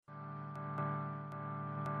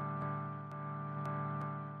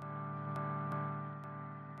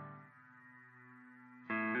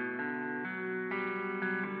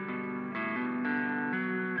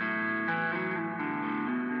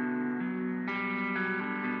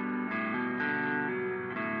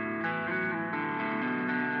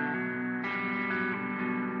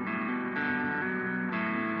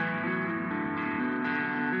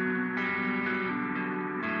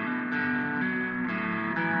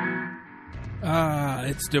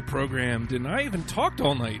It's deprogrammed, and I even talked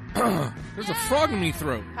all night. There's a frog in me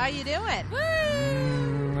throat. How you doing?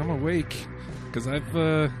 I'm awake because I've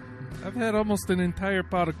had almost an entire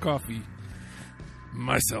pot of coffee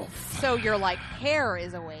myself. So your hair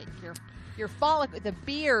is awake. Your follicle, the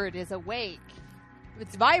beard is awake.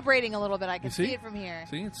 It's vibrating a little bit. I can see it from here.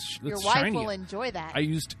 See, it's your wife shiny. will enjoy that. I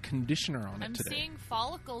used conditioner on it I'm today. seeing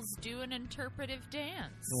follicles do an interpretive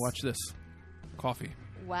dance. Watch this. Coffee.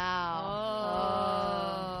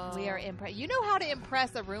 Wow. We are impressed. You know how to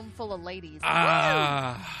impress a room full of ladies.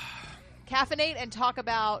 Caffeinate and talk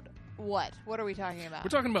about what? What are we talking about? We're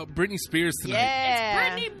talking about Britney Spears tonight.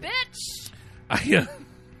 Yeah. It's Britney, bitch.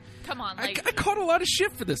 Come on, I caught a lot of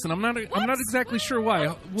shit for this, and I'm not exactly sure why.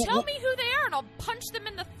 Tell me who they are, and I'll punch them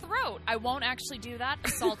in the throat. I won't actually do that.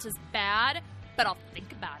 Assault is bad, but I'll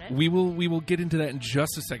think about it. We will get into that in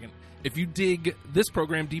just a second. If you dig this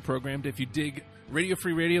program, Deprogrammed, if you dig Radio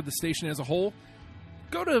Free Radio, the station as a whole,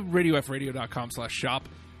 go to radiofradio.com/shop.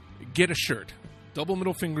 Get a shirt. Double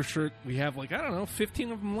middle finger shirt. We have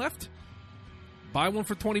 15 of them left. Buy one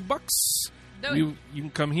for $20. You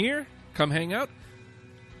can come here, come hang out.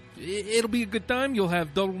 It'll be a good time. You'll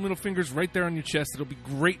have double middle fingers right there on your chest. It'll be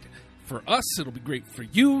great for us. It'll be great for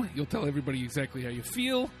you. You'll tell everybody exactly how you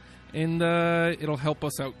feel. And it'll help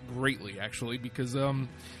us out greatly, actually, because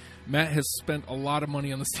Matt has spent a lot of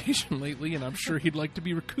money on the station lately, and I'm sure he'd like to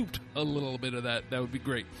be recouped a little bit of that. That would be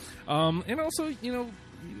great. And also,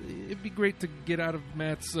 it'd be great to get out of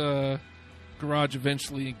Matt's garage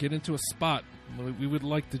eventually and get into a spot. We would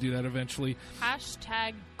like to do that eventually.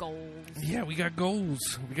 Hashtag goals. Yeah, we got goals.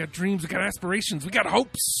 We got dreams. We got aspirations. We got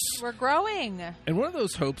hopes. We're growing. And one of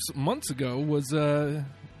those hopes months ago was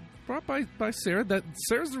brought by Sarah.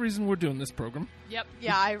 Sarah's the reason we're doing this program. Yep.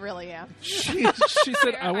 Yeah, I really am. She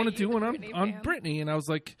said, I want to do one on Britney. And I was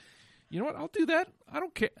like, you know what? I'll do that. I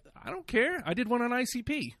don't care. I did one on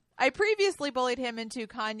ICP. I previously bullied him into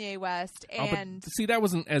Kanye West, and see, that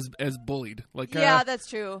wasn't as bullied. Yeah, that's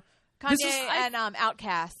true. Kanye and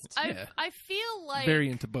Outkast. I feel like very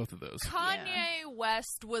into both of those. Kanye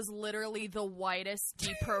West was literally the whitest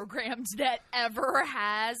deprogrammed that ever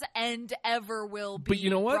has and ever will be. But you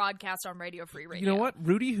know what? Broadcast on Radio Free Radio. You know what?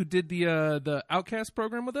 Rudy, who did the Outkast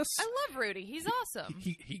program with us. I love Rudy. He's awesome.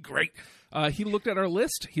 He great. He looked at our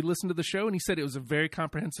list. He listened to the show, and he said it was a very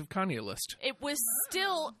comprehensive Kanye list. It was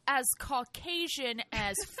still as Caucasian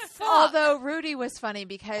as fuck. Although Rudy was funny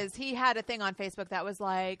because he had a thing on Facebook that was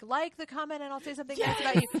like the comment and I'll say something nice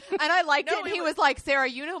about you. And I liked it. And he was like, Sarah,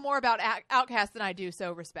 you know more about Outkast than I do,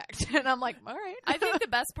 so respect. And I'm like, all right. I think the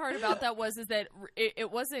best part about that was that it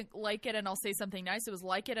wasn't like it and I'll say something nice. It was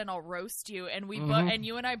like it and I'll roast you. And we and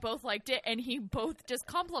you and I both liked it. And he both just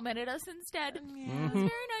complimented us instead. Yeah, it was very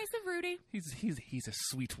nice of Rudy. He's a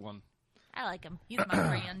sweet one. I like him. He's my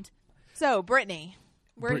friend. So, Britney.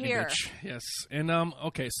 We're Britney here. Bitch. Yes. And,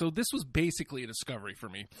 okay, so this was basically a discovery for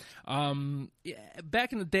me.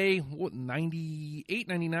 Back in the day, 98,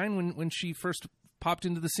 99, when she first popped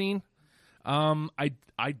into the scene, I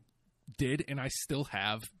did, and I still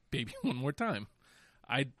have Baby One More Time.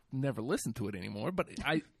 I never listened to it anymore, but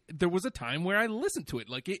there was a time where I listened to it.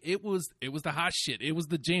 Like, it was the hot shit. It was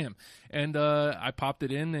the jam. And I popped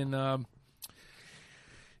it in, and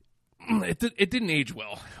it didn't age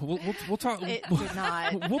well. We'll talk. It did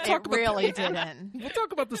not. We'll talk. It really didn't. We'll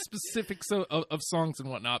talk about the specifics of songs and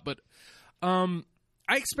whatnot. But I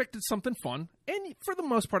expected something fun, and for the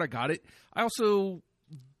most part, I got it.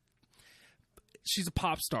 She's a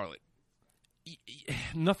pop starlet.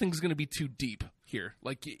 Nothing's going to be too deep here.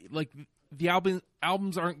 Like the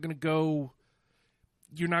albums aren't going to go.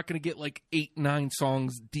 You're not going to get 8-9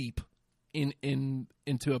 songs deep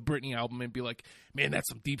into a Britney album and be like, man, that's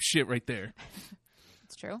some deep shit right there.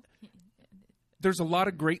 It's true. There's a lot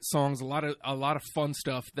of great songs, a lot of fun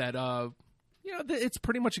stuff that it's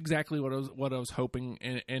pretty much exactly what I was hoping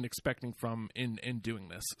and expecting from in doing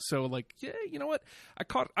this. So yeah, you know what? I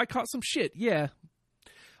caught some shit. Yeah.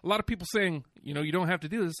 A lot of people saying, you don't have to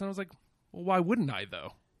do this. And I was like, well, why wouldn't I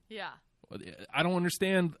though? Yeah. I don't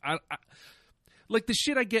understand. I like the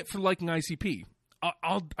shit I get for liking ICP.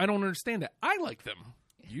 I don't understand that. I like them.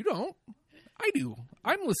 You don't. I do.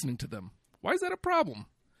 I'm listening to them. Why is that a problem?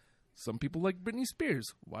 Some people like Britney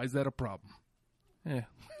Spears. Why is that a problem? Yeah.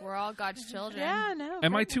 We're all God's children. Yeah, no.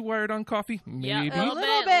 Am I too wired on coffee? Maybe. Yeah, a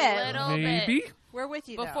little bit. Maybe. We're with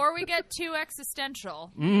you, Before we get too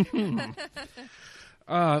existential. Mm-hmm.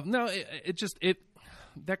 No, it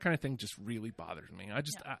that kind of thing just really bothers me. I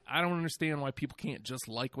don't understand why people can't just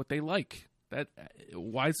like what they like.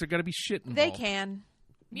 Why is there got to be shit involved? They can.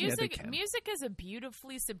 Music is a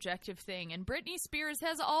beautifully subjective thing, and Britney Spears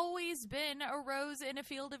has always been a rose in a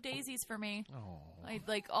field of daisies for me. Oh.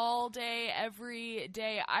 Like all day, every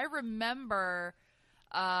day. I remember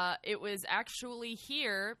it was actually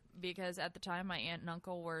here because at the time my aunt and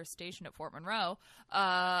uncle were stationed at Fort Monroe.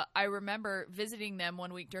 I remember visiting them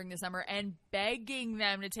one week during the summer and begging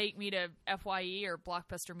them to take me to FYE or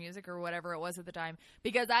Blockbuster Music or whatever it was at the time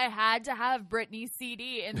because I had to have Britney's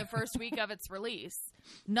CD in the first week of its release.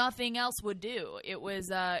 Nothing else would do. It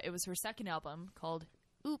was her second album called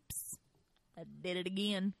Oops, I Did It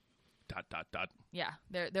Again. ... Yeah,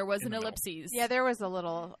 there was an ellipses. Yeah, there was a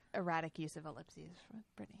little erratic use of ellipses for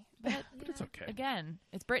Britney. But it's okay. Again,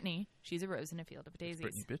 it's Britney. She's a rose in a field of daisies.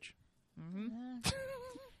 Britney, bitch. Mm-hmm.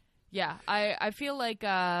 Yeah, I feel like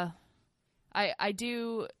I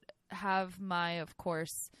do have my, of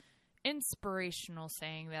course, inspirational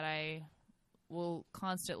saying that I will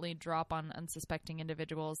constantly drop on unsuspecting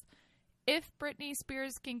individuals. If Britney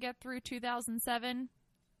Spears can get through 2007,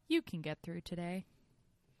 you can get through today.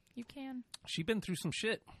 You can. She's been through some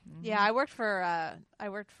shit. Mm-hmm. Yeah, I worked for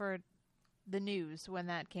the news when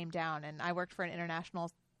that came down, and I worked for an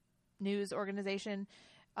international news organization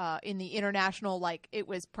in the international, like, it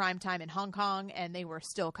was prime time in Hong Kong, and they were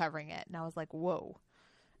still covering it. And I was like, whoa.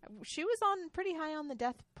 She was on pretty high on the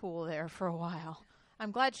death pool there for a while.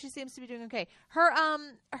 I'm glad she seems to be doing okay. Her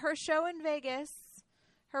show in Vegas,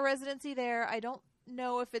 her residency there, I don't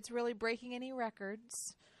know if it's really breaking any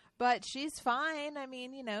records. But she's fine. I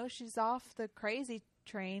mean, she's off the crazy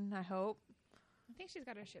train, I hope. I think she's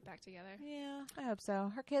got her shit back together. Yeah, I hope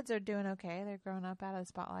so. Her kids are doing okay. They're growing up out of the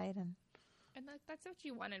spotlight. And that's what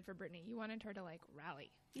you wanted for Britney. You wanted her to, like,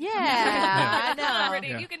 rally. Yeah, I know.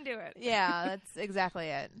 Britney, you can do it. Yeah, that's exactly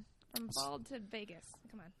it. From bald to Vegas.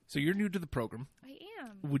 Come on. So you're new to the program. I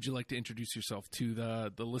am. Would you like to introduce yourself to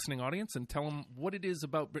the listening audience and tell them what it is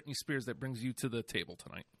about Britney Spears that brings you to the table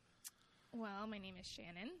tonight? Well, my name is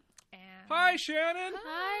Shannon. Hi, Shannon.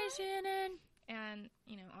 Hi, Shannon. And,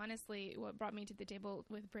 honestly, what brought me to the table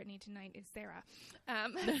with Britney tonight is Sarah.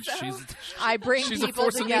 I bring she's people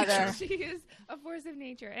together. She is a force of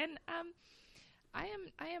nature. And I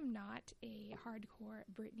am not a hardcore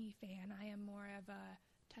Britney fan. I am more of a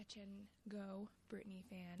touch-and-go Britney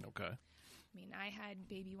fan. Okay. I mean, I had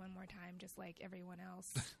Baby One More Time just like everyone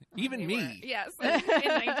else. Even me. Yes, in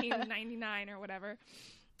 1999 or whatever.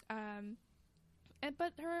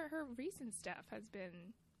 But her recent stuff has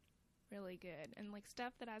been really good. And, like,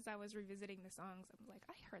 stuff that as I was revisiting the songs, I was like,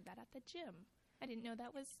 I heard that at the gym. I didn't know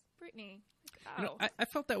that was Britney. Like, oh. I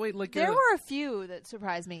felt that way. Like there were a few that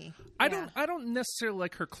surprised me. I don't necessarily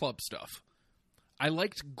like her club stuff. I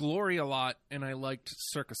liked Glory a lot, and I liked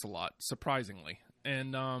Circus a lot, surprisingly.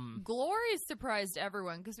 And Glory surprised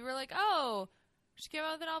everyone because we were like, oh, she came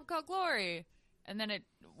out with an album called Glory. And then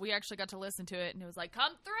we actually got to listen to it, and it was like,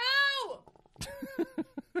 come through!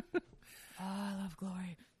 Oh, I love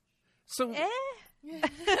Glory. So, I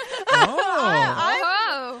wasn't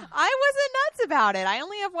nuts about it. I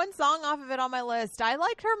only have one song off of it on my list. I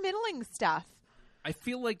liked her middling stuff. I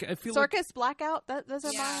feel like Circus, Blackout. Those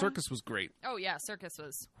are mine. Circus was great. Oh yeah, Circus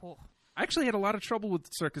was. Oh. I actually had a lot of trouble with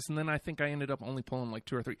Circus, and then I think I ended up only pulling like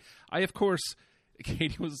 2 or 3. I, of course,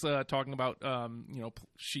 Katie was talking about,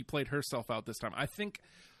 she played herself out this time. I think,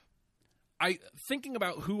 thinking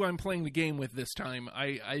about who I'm playing the game with this time,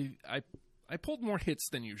 I pulled more hits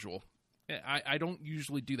than usual. I don't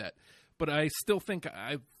usually do that, but I still think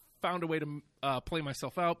I found a way to play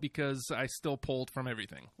myself out because I still pulled from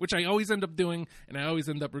everything, which I always end up doing, and I always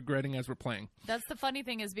end up regretting as we're playing. That's the funny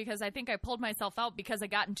thing is because I think I pulled myself out because I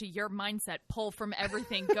got into your mindset, pull from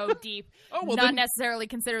everything, go deep, not necessarily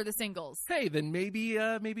consider the singles. Hey, then maybe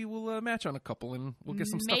we'll match on a couple and we'll get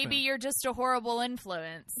some stuff in. Maybe you're just a horrible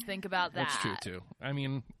influence. Think about that. That's true, too. I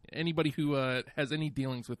mean, anybody who has any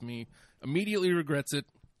dealings with me immediately regrets it.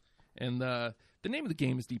 And the name of the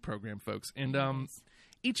game is Deprogram, folks. And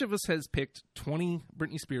each of us has picked 20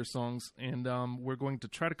 Britney Spears songs, and we're going to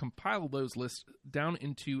try to compile those lists down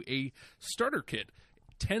into a starter kit.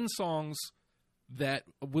 10 songs that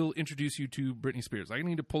will introduce you to Britney Spears. I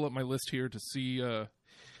need to pull up my list here to see what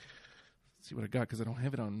I got, because I don't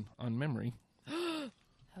have it on memory.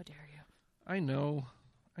 How dare you? I know.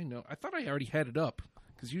 I thought I already had it up.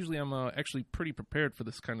 Because usually I'm actually pretty prepared for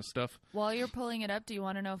this kind of stuff. While you're pulling it up, do you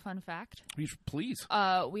want to know a fun fact? Please.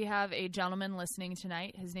 We have a gentleman listening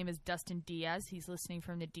tonight. His name is Dustin Diaz. He's listening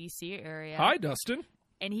from the D.C. area. Hi, Dustin.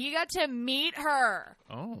 And he got to meet her.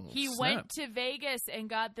 Oh, He went to Vegas and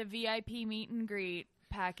got the VIP meet and greet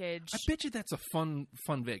package. I bet you that's a fun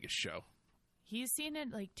Vegas show. He's seen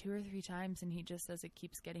it like 2 or 3 times, and he just says it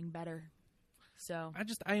keeps getting better. So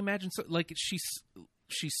I imagine so. Like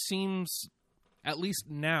she seems, at least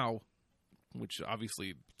now, which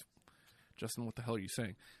obviously, Justin, what the hell are you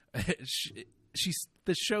saying?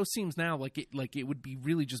 The show seems now like it would be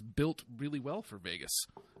really just built really well for Vegas.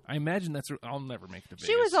 I imagine I'll never make it to Vegas.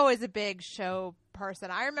 She was always a big show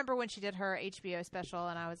person. I remember when she did her HBO special,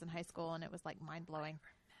 and I was in high school, and it was like mind blowing.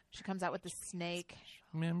 She comes out with the snake.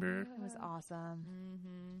 Remember? It was awesome.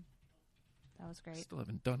 Mm-hmm. That was great. Still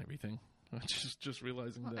haven't done everything. Just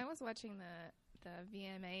realizing that. I was watching the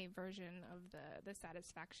VMA version of the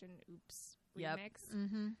Satisfaction Oops remix,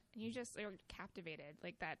 and you just are captivated,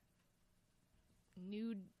 like that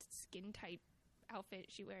nude skin type outfit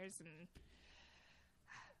she wears, and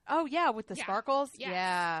oh yeah, with the sparkles. Yes.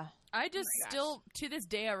 Yeah, I just still to this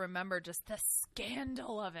day I remember just the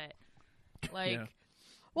scandal of it. Like,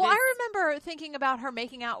 well, I remember thinking about her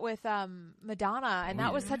making out with Madonna, and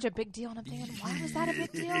that was such a big deal. And I'm thinking, why was that a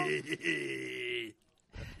big deal?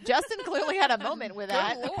 Justin clearly had a moment with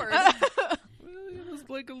that. good Lord. It was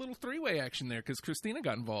like a little three-way action there because Christina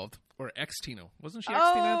got involved, or ex-Tina. Wasn't she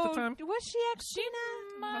ex-Tina at the time? Was she ex-Tina?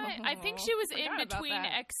 I think she was in Forgot about between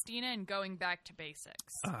that. ex-Tina and going back to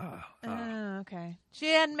basics. Okay. She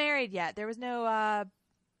hadn't married yet. There was no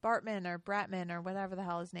Bartman or Bratman or whatever the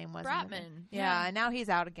hell his name was. Bratman. Yeah, and now he's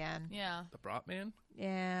out again. Yeah. The Bratman?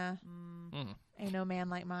 Yeah. Ain't no man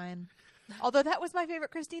like mine. Although that was my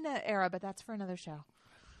favorite Christina era, but that's for another show.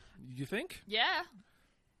 You think? Yeah.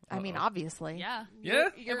 I mean, obviously. Yeah. Yeah?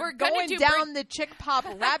 You're we're gonna going do down the chick pop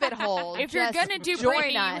rabbit hole. If you're Just gonna do join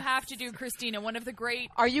Britney, us. you have to do Christina, one of the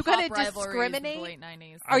great Are you going gonna to discriminate? the late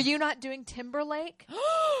 90s. Are you not doing Timberlake?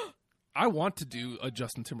 I want to do a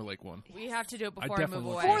Justin Timberlake one. We have to do it I before I, definitely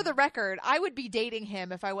move want away. For the record, I would be dating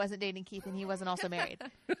him if I wasn't dating Keith and he wasn't also married.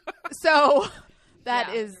 So that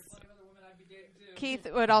Yeah. is. Keith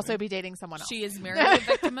would also be dating someone else. She is married a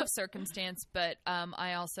victim of circumstance, but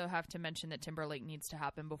I also have to mention that Timberlake needs to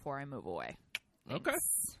happen before I move away. Okay.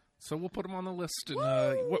 Thanks. So we'll put him on the list in,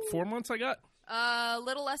 4 months I got? A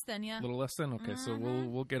little less than, yeah. A little less than? Okay, so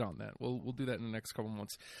we'll get on that. We'll do that in the next couple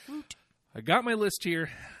months. I got my list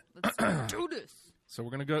here. Let's do this. So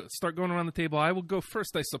we're going to start going around the table. I will go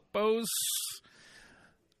first, I suppose.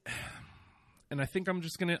 And I think I'm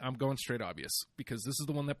going straight obvious because this is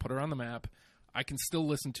the one that put her on the map. I can still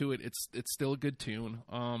listen to it. It's still a good tune.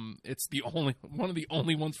 It's one of the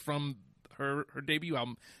only ones from her debut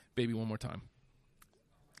album, Baby One More Time.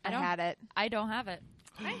 I had it. I don't have it.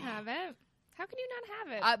 I have it. How can you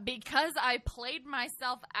not have it? Because I played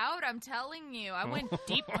myself out, I'm telling you. I went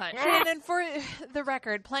deep cut. And for the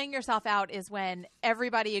record, playing yourself out is when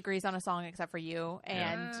everybody agrees on a song except for you,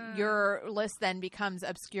 and your list then becomes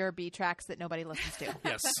obscure B tracks that nobody listens to.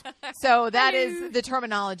 Yes. So that is the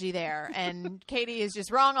terminology there, and Katie is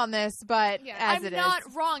just wrong on this, but I'm it not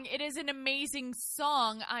is. wrong. It is an amazing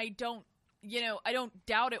song. I don't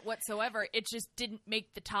doubt it whatsoever. It just didn't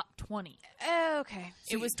make the top 20. Okay.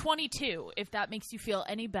 It was 22, if that makes you feel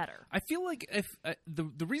any better. I feel like if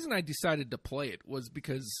the reason I decided to play it was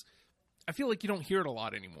because I feel like you don't hear it a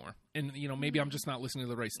lot anymore, and maybe I'm just not listening to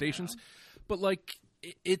the right stations, but like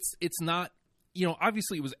it's not,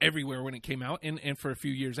 obviously it was everywhere when it came out, and for a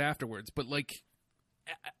few years afterwards, but like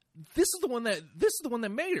this is the one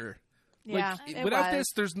that made her. Yeah, like, it without was.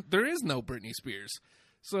 this, there is no Britney Spears.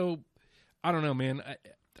 So I don't know, man.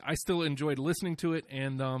 I still enjoyed listening to it,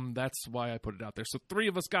 and that's why I put it out there. So 3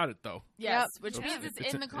 of us got it, though. Yes, Yep. which So means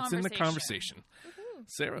it's in the conversation. It's in the conversation.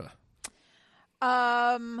 Sarah.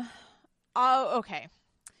 Oh, okay.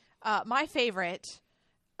 My favorite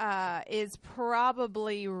is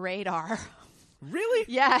probably Radar. Really?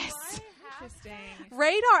 Yes. Interesting.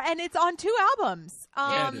 Radar, and it's on 2 albums.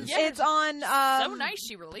 Yeah, it is. It's on So nice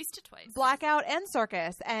she released it twice. Blackout and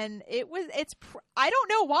Circus, and I don't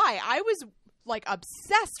know why. I was like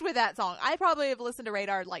obsessed with that song. I probably have listened to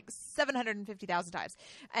Radar like 750,000 times.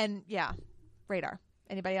 And yeah, Radar.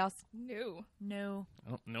 Anybody else? No.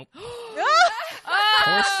 Oh, nope. Oh,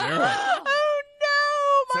 Poor Sarah. no.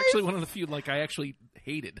 It's actually one of the few I actually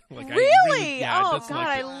hated. Like Really? I Oh, disliked God,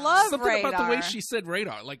 I it. love Something Radar. about the way she said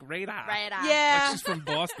radar, like radar. Radar. Yeah. Like she's from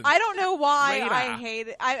Boston. I don't know why Radar. I hate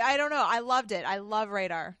it. I don't know. I loved it. I love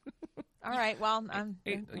Radar. All right. Well, I'm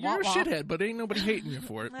Hey, wah, you're a wah. shithead, but ain't nobody hating you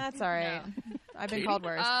for it. That's all right. I've been Katie? called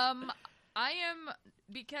worse. I am,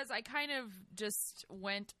 because I kind of just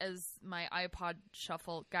went as my iPod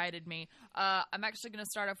shuffle guided me. I'm actually going to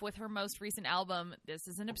start off with her most recent album. This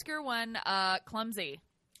is an obscure one, Clumsy.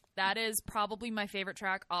 That is probably my favorite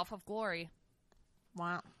track off of Glory.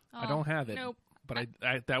 Wow. I don't have it. Nope. But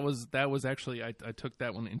that was actually I took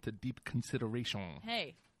that one into deep consideration.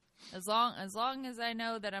 Hey, as long as I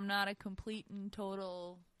know that I'm not a complete and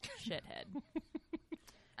total shithead.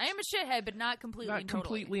 I am a shithead, but not completely Not and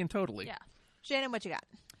totally. completely and totally. Yeah. Shannon, what you got?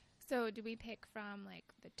 So do we pick from like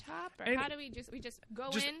the top, or And how do we just go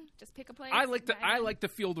in, just pick a place? I like to vibe in?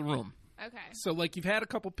 feel the room. Okay. So like you've had a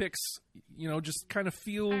couple picks, just kind of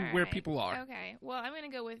feel All where right. people are. Okay. Well, I'm gonna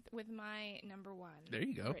go with my number one. There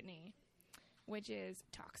you go. Brittany, which is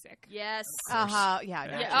Toxic. Yes. Yeah. Yeah.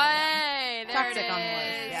 Yeah. Hey, there Toxic it is. on the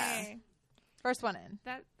list, yeah. Yay. First one in.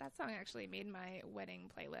 That song actually made my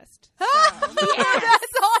wedding playlist.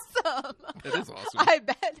 That's awesome. That is awesome. I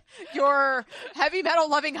bet your heavy metal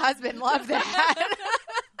loving husband loved that.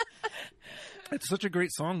 It's such a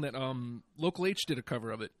great song that Local H did a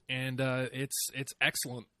cover of it, and it's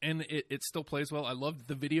excellent, and it still plays well. I loved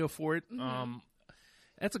the video for it. Mm-hmm.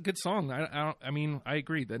 That's a good song. I mean, I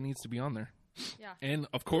agree that needs to be on there. Yeah. And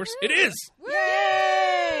of course, it is.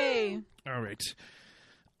 Yay! All right.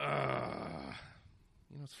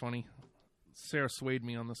 It's funny. Sarah swayed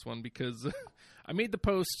me on this one because I made the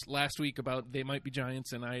post last week about They Might Be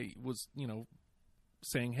Giants, and I was,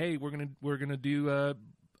 saying, "Hey, we're gonna do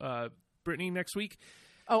Brittany next week."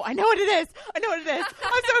 Oh, I know what it is. I'm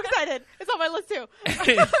so excited. It's on my list too.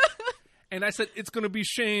 And I said it's going to be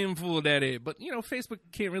shameful, Daddy. But Facebook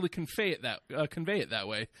can't really convey it that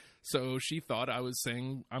way. So she thought I was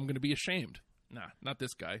saying I'm going to be ashamed. Nah, not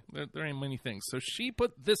this guy. There ain't many things. So she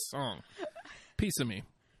put this song, "Piece of Me."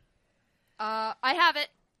 I have it.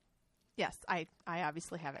 Yes, I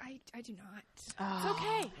obviously have it. I do not. Oh, It's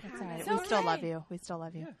okay. That's all right. It's We still okay. love you. We still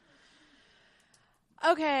love you.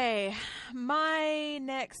 Okay, my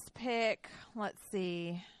next pick. Let's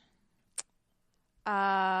see.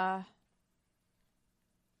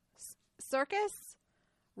 Circus,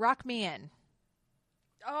 Rock Me In.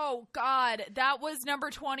 Oh God, that was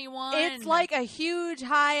number 21. It's like a huge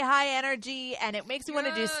high energy, and it makes you want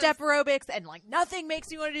to do Yes. step aerobics, and like nothing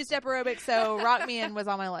makes you want to do step aerobics. So Rock Me In was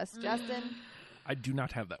on my list. Justin, I do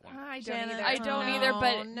not have that one. I don't Janet, either. I don't no, either,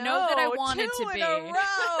 but know that I want it to two be. in a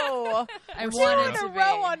row. I Two want in it a to row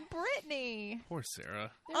be. on Brittany. Poor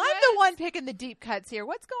Sarah. There I'm was- the one picking the deep cuts here.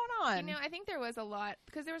 What's going on? I think there was a lot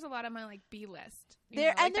because there was a lot on my B list.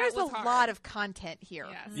 There's a lot of content here.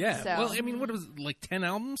 Yes. Yeah. So- Well, I mean, what was it, like 10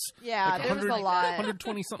 albums? Yeah, Like there was a 100 lot.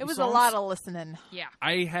 120 something. It was songs? a lot of listening. Yeah.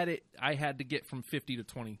 I had to get from 50 to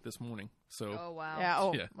 20 this morning. So Oh wow. Yeah.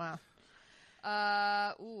 Oh, Yeah. wow.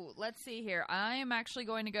 Let's see here. I am actually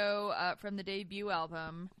going to go from the debut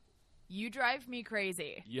album, "You Drive Me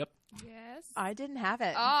Crazy." yep. Yes. I didn't have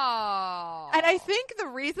it. Oh. And I think the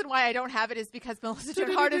reason why I don't have it is because Melissa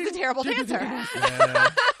Joan Hart is a terrible dancer. Yeah.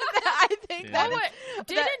 I think Yeah. that Oh, is-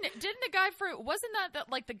 didn't the guy wasn't that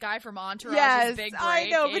like the guy from Entourage's yes, big break? I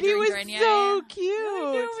know, but he Adrian was Grenier? so cute. I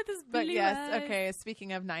know, with his But blue yes, eyes. okay.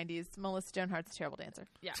 Speaking of '90s, Melissa Joan Hart's a terrible dancer.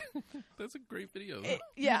 Yeah. That's a great video.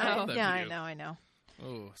 Yeah, I love that yeah, video. I know.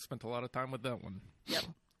 Oh, spent a lot of time with that one. Yep.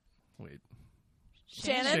 Wait.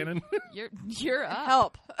 Shannon, Shannon. You're up.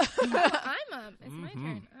 help. I'm up. It's my Mhm.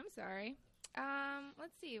 turn. I'm sorry.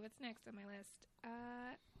 Let's see what's next on my list.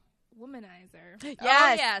 Womanizer.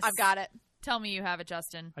 yes, yes. I've got it. Tell me you have it,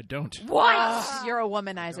 Justin. I don't. What? Oh, you're a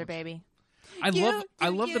womanizer, baby. I love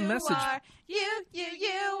the you message. Are, you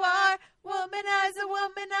are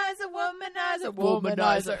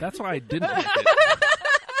womanizer. That's why I didn't like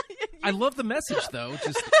it. I love the message though.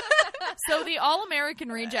 Just So the All American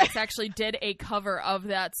Rejects actually did a cover of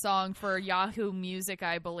that song for Yahoo Music,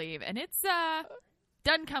 I believe, and it's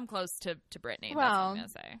doesn't come close to Britney. That's what Well, I'm gonna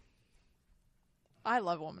say. I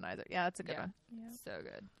love womanizer. Yeah, that's a good Yeah. one. So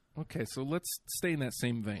good. okay. So let's stay in that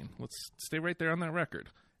same vein. Let's stay right there on that record.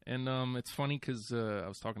 And it's funny because I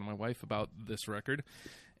was talking to my wife about this record,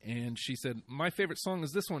 and she said my favorite song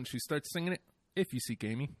is this one. She starts singing it. If You Seek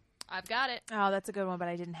Amy. I've got it. Oh, that's a good one, but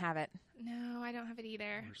I didn't have it. No, I don't have it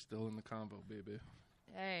either. We're still in the combo, baby.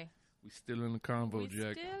 Hey. We still in the combo, We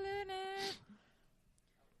Jack. still in it.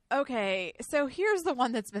 Okay, so here's the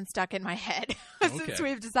one that's been stuck in my head since Okay.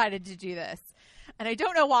 we've decided to do this. And I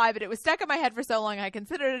don't know why, but it was stuck in my head for so long I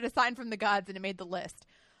considered it a sign from the gods and it made the list.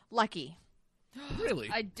 Lucky. Really?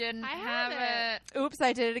 I didn't I have have it. Oops,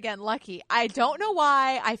 I did it again. Lucky. I don't know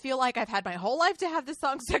why. I feel like I've had my whole life to have this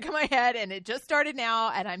song stuck in my head and it just started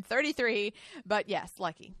now and I'm 33. But yes,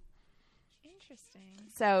 Lucky. Interesting.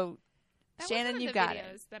 So, That was Shannon, one of you the got it.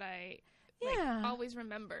 videos that I Yeah. always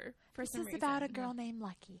remember for This some is reason. about a girl named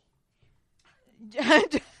Lucky.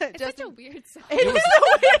 It's such a weird song. It is a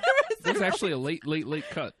weird It was actually a late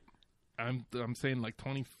cut. I'm saying like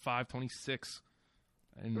 25, 26.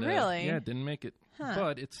 And, Really? Yeah, didn't make it. Huh.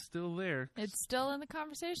 But it's still there. It's still in the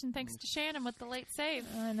conversation thanks to Shannon with the late save.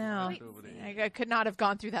 I know. Right over there. I could not have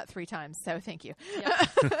gone through that 3 times, so thank you.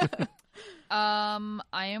 I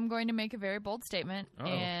am going to make a very bold statement,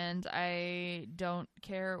 and I don't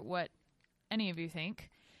care what any of you think.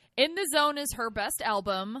 In the Zone is her best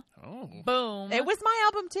album. Oh. Boom. It was my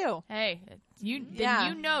album too. Hey, you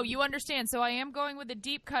understand. So I am going with a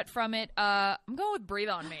deep cut from it. I'm going with Breathe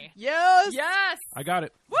on Me. Yes. Yes. I got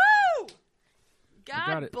it. Woo!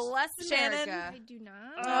 God bless America. Shannon? I do not.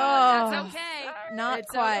 Oh. That's okay. Not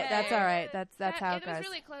It's quite. okay. That's all right. That's how it It was goes.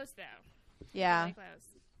 really close, though. Yeah. Really close.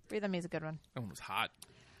 Breathe on Me is a good one. That one was hot.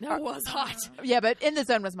 That was hot. Yeah, but In the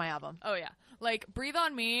Zone was my album. Oh, yeah. Like, Breathe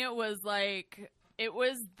on Me was like, it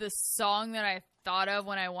was the song that I thought of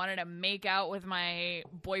when I wanted to make out with my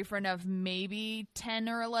boyfriend of maybe 10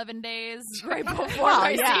 or 11 days right before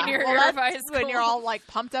my senior year of high school. When you're all like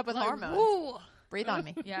pumped up with like, hormones. woo. Breathe on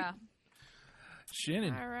Me. Yeah.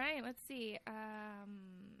 Shannon. All right, let's see.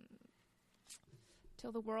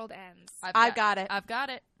 Till the World Ends. I've got it. I've got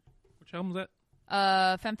it. Which album was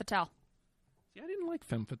that? Femme Fatale. See, I didn't like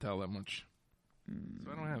Femme Fatale that much.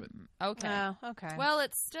 So I don't have it. Okay. Oh, okay. Well,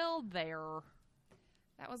 it's still there.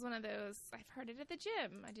 That was one of those. I've heard it at the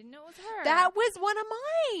gym. I didn't know it was her. that was one of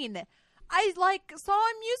mine. I saw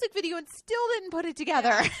a music video and still didn't put it together.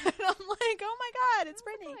 And I'm like, oh my God, it's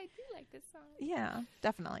Britney. Oh, I do like this song. Yeah,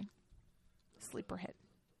 definitely. Sleeper hit.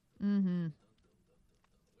 Mm-hmm.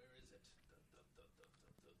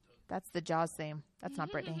 That's the Jaws theme. That's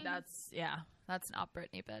not Britney. That's not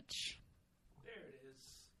Britney, bitch. There it is.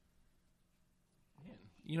 Man,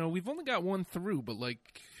 you know, we've only got one through, but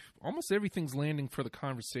like almost everything's landing for the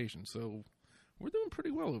conversation, so we're doing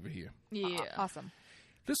pretty well over here. Yeah. Awesome.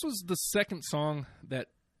 This was the second song that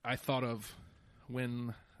I thought of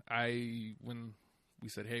when we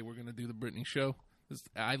said, "Hey, we're going to do the Britney show."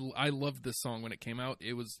 I loved this song when it came out.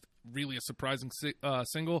 It was really a surprising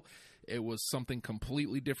single. It was something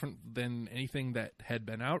completely different than anything that had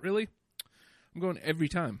been out, really. I'm going Every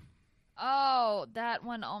Time. Oh, that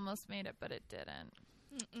one almost made it, but it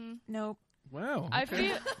didn't. Nope. Wow. I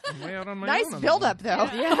feel I'm way out on my Nice own on build that up, though.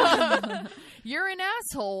 yeah. You're an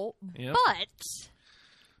asshole, Yep. but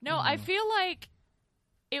no, I feel like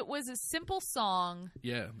it was a simple song one.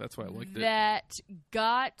 Yeah, that's why I liked it. that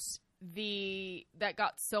got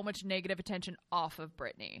so much negative attention off of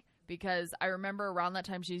Britney. Because I remember around that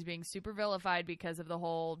time she was being super vilified because of the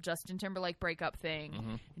whole Justin Timberlake breakup thing.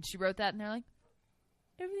 Mm-hmm. And she wrote that and they're like,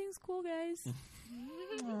 everything's cool, guys.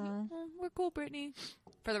 We're cool, Britney.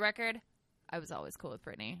 For the record, I was always cool with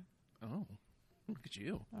Britney. Oh, look at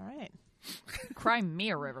you. All right. Cry me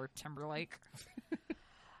a river, Timberlake.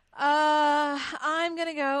 I'm going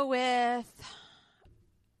to go with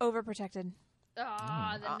Overprotected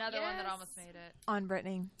Another one that Yes. almost made it. on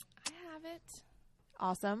Britney. I have it.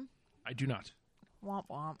 Awesome. I do not. Womp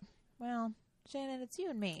womp. Well, Shannon, it's you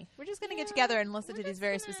and me. We're just going to get together and listen to these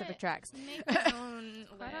very specific tracks. Make my own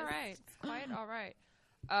Quite list. all right. Quite all right.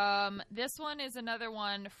 This one is another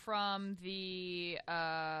one from the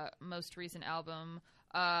most recent album,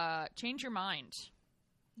 Change Your Mind.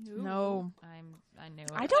 No. I knew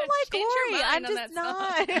it. I don't like Change your Glory. I'm mind on just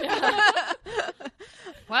that not.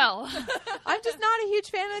 Well, I'm just not a huge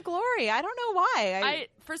fan of Glory. I don't know why. I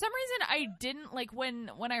for some reason I didn't like when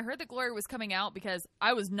I heard that Glory was coming out because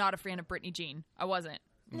I was not a fan of Britney Jean. I wasn't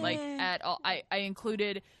like at all. I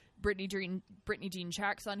included Britney Jean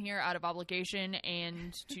tracks on here out of obligation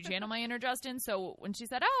and to channel my inner Justin. So when she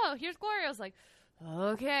said, "Oh, here's Glory," I was like,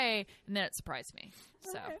 "Okay," and then it surprised me.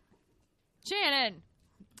 So, Okay. Shannon.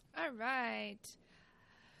 All right.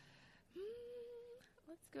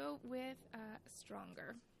 Let's go with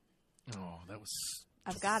Stronger. Oh, that was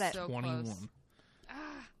I've got it. So 21. close.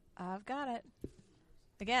 I've got it.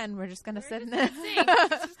 Again, we're just going to sit in Sing.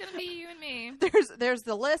 It's just gonna be you and me. There's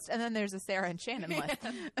the list, and then there's a Sarah and Shannon list.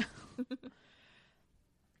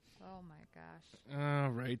 Oh my gosh.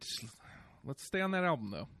 All right. Let's stay on that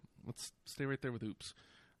album, though. Let's stay right there with Oops.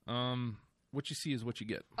 What you see is what you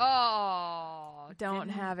get. Oh, Don't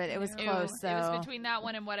have it. It was It close, was, though. it was between that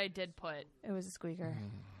one and what I did put. It was a squeaker.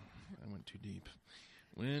 I went too deep.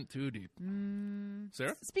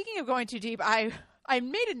 Sarah? Speaking of going too deep, I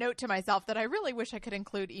made a note to myself that I really wish I could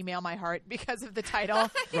include Email My Heart because of the title.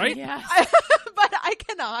 Right? Yeah. But I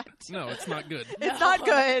cannot. No, it's not good. It's not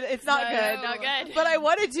good. It's not good. Not good. But I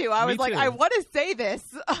wanted to. I Me was like, too. I want to say this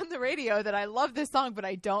on the radio that I love this song, but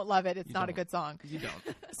I don't love it. It's You not a don't. good song. You don't.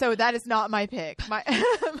 So that is not my pick. My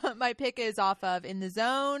my pick is off of In the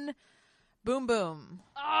Zone, Boom Boom.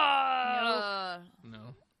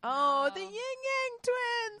 No. Oh, the Yin Yang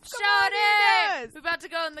Twins. Come Shout on, you it! guys. We're about to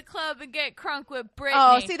go in the club and get crunk with Britney.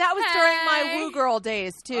 Oh, see, that was during my Hey. Woo Girl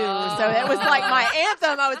days, too. Oh. So it was like my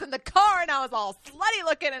anthem. I was in the car, and I was all slutty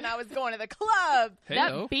looking, and I was going to the club.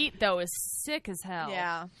 Hey-o. That beat, though, is sick as hell.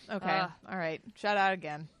 Yeah. Okay. All right. Shout out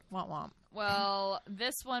again. Womp womp. Well,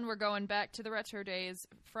 this one we're going back to the retro days.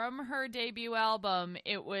 From her debut album,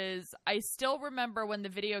 it was, I still remember when the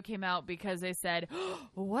video came out because they said,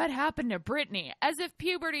 what happened to Britney? As if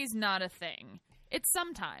puberty's not a thing. It's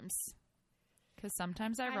sometimes. Because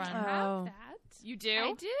sometimes I run. have that. You do?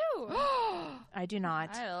 I do. I do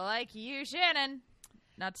not. I like you, Shannon.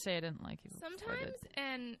 Not to say I didn't like you. Sometimes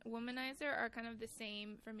and Womanizer are kind of the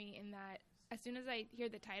same for me in that as soon as I hear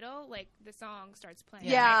the title, like the song starts playing.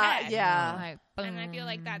 in my Yeah, head. yeah. Like, And I feel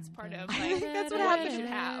like that's part of I like think that's what what we happened. should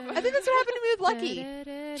have. I think that's what happened to me with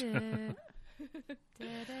Lucky.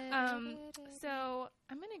 So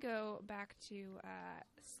I'm gonna go back to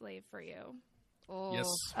 "Slave for You." Oh, Yes.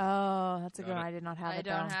 Oh, that's a Got good one. it. I did not have I it,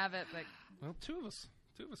 don't though. have it, but Well, two of us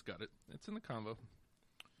got it. It's in the combo.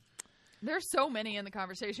 there's so many in the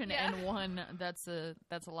conversation, Yeah. and one that's a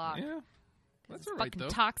lock. Yeah, 'Cause that's it's all right fucking though.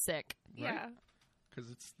 toxic. Right? Yeah.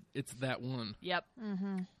 Because it's that one. Yep.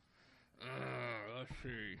 Mm-hmm. Let's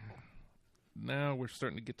see. Now we're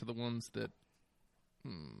starting to get to the ones that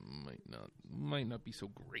might not be so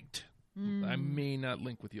great. I may not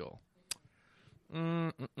link with y'all.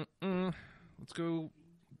 Let's go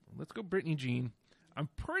Britney Jean. I'm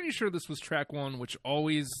pretty sure this was track 1, which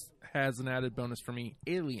always has an added bonus for me.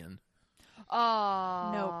 Alien.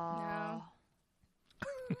 Oh. No.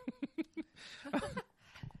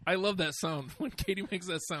 I love that sound. When Katie makes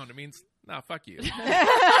that sound, it means, nah, fuck you.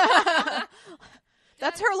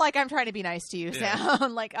 That's her, like, I'm trying to be nice to you Yeah.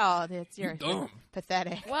 sound. Like, oh, that's You're you're dumb.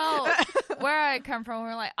 pathetic. Well, where I come from,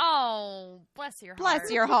 we're like, oh, bless your heart.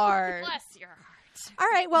 Bless your heart. Bless your heart. All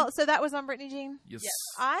right, well, so that was on Britney Jean. Yes.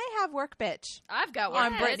 I have Work Bitch I've got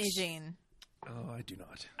on one. Britney Jean. Oh, I do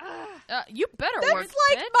not. You better That's work.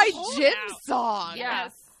 like bitch. my Hold gym out. song. Yeah.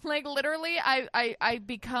 Like, literally, I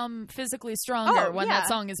become physically stronger Oh, when yeah. that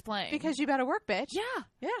song is playing. Because you better work, bitch. yeah.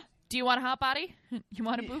 Yeah. Do you want a hot body? You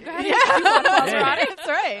want a Bugatti? Yeah. You want a Maserati? That's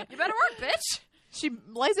right. You better work, bitch. She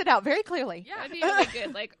lays it out very clearly. Yeah. That'd be a really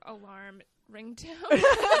good like alarm ringtone.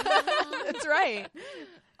 That's right.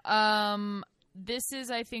 This is,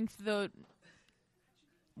 I think, the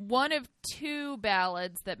one of 2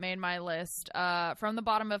 ballads that made my list. From the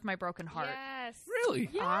bottom of my broken heart. Yes. Really?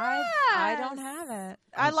 I don't have it.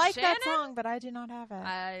 I like that Shannon? song, but I do not have it.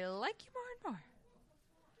 I like you more and more.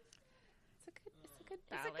 It's a good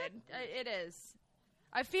ballad. It is.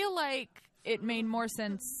 I feel like it made more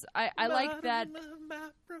sense. I like that.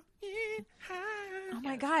 Oh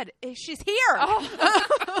my God, she's here!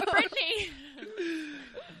 Brittany.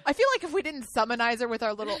 I feel like if we didn't summonize her with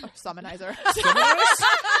our little summonizer,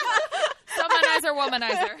 Summonizer,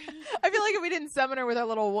 womanizer. I feel like if we didn't summon her with our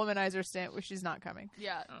little womanizer stamp, she's not coming.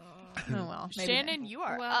 Yeah. Oh well, maybe Shannon, you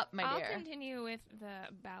are Well, up, my I'll dear. continue with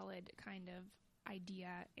the ballad kind of idea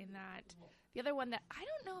in that the other one that I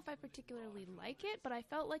don't know if I particularly like it, but I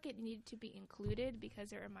felt like it needed to be included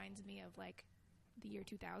because it reminds me of like the year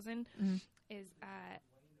 2000 is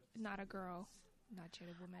Not a Girl, Not Yet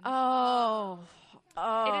a Woman. Oh,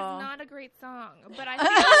 It is not a great song, but I feel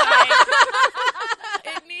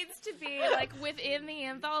like it needs to be like within the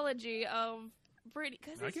anthology of Britney.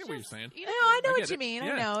 I get what you're saying. No, I know I what get you it. mean.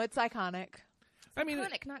 Yeah. I know it's iconic. I mean,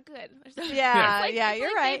 Iconic, not good. Yeah, Like, yeah, it's you're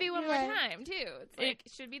like right. Baby One You're More right. Time too. It's like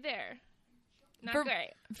it should be there. Not For-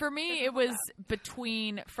 great. For me, it was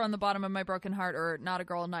between From the Bottom of My Broken Heart or Not a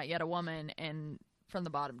Girl, Not Yet a Woman, and From the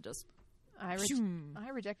Bottom, just I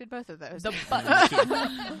rejected both of those. the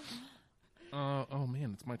button. oh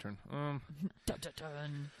man, it's my turn. Dun, dun,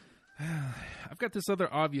 dun. I've got this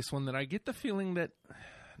other obvious one that I get the feeling that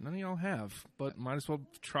none of y'all have, but might as well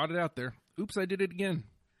trot it out there. Oops, I did it again.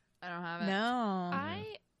 I don't have it. No. I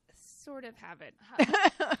sort of have it.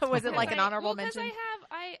 Was it like an Because honorable Because mention?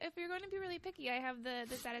 if you're going to be really picky, I have the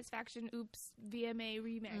Satisfaction Oops VMA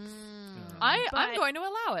remix. I'm But- going to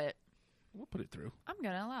allow it. We'll put it through. I'm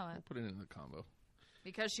going to allow it. Put it in the combo.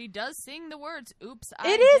 Because she does sing the words, oops,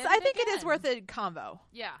 It is. I think it is worth a combo.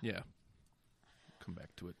 Yeah. Yeah. Come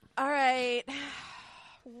back to it. All right.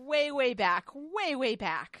 Way back. Way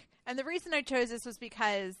back. And the reason I chose this was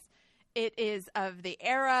because it is of the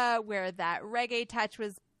era where that reggae touch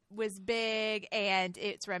was big, and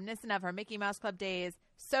it's reminiscent of her Mickey Mouse Club days.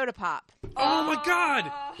 Soda Pop. Oh my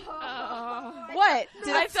God! What?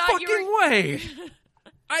 Did I thought you Fucking were. way!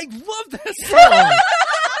 I love that song!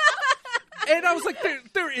 And I was like,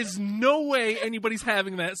 there is no way anybody's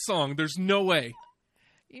having that song. There's no way.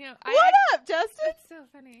 You know, What up, Justin? That's so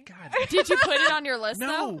funny. God. Did you put it on your list? No.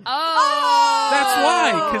 Though? Oh, That's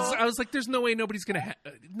why, because I was like, "There's no way nobody's gonna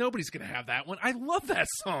have that one." I love that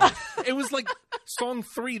song. It was like song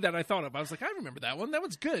 3 that I thought of. I was like, "I remember that one. That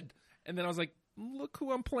one's good." And then I was like, "Look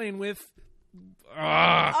who I'm playing with."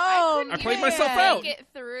 I played myself out. Get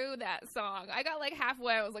through that song. I got like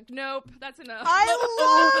halfway. I was like, "Nope, that's enough." I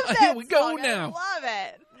love that Here we go song. now.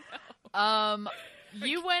 I love it.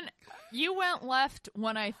 You went left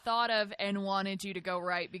when I thought of and wanted you to go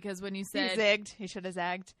right because when you He said zigged. He should have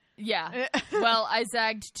zagged. yeah, well, I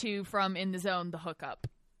zagged to from In the Zone, the hookup.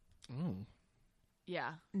 Oh.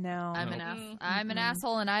 Yeah, No. I'm an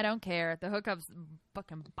asshole and I don't care. The hookup's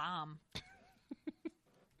fucking bomb.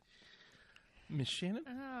 Miss Shannon?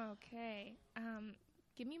 Oh, okay.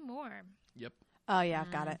 Give me more. Yep. Oh, yeah,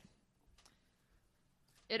 I've got it.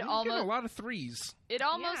 It You're almost getting a lot of 3s. It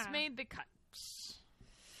almost Yeah. made the cut.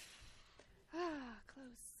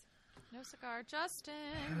 Close. No cigar, Justin.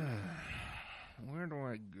 Where do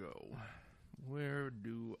I go? Where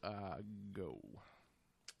do I go?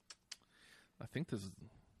 I think this is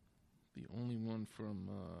the only one from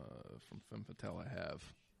Femme Fatale I have.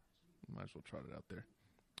 Might as well trot it out there.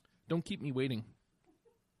 Don't Keep Me Waiting.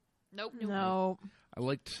 Nope. No. I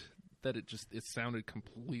liked that it sounded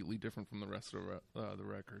completely different from the rest of the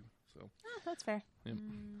record. So That's fair. yep.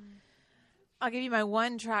 I'll give you my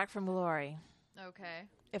one track from Glory Okay.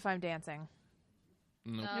 if I'm dancing.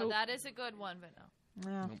 Nope. No, that is a good one, but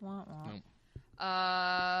no. Yeah, Nope. wah, wah.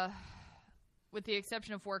 Nope. With the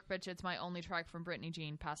exception of Work Bitch, it's my only track from Britney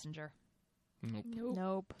Jean, Passenger. Nope.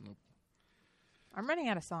 Nope. Nope. I'm running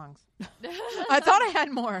out of songs. I thought I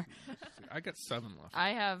had more. I got 7 left. I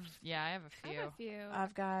have a few. I have a few.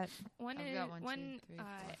 I've got One I've is got 1, 2, 3, 4,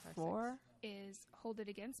 5, 4. is "Hold It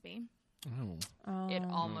Against Me." Oh. It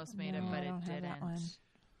almost made it, no, but I it don't have that one. didn't.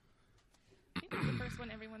 I think that's the first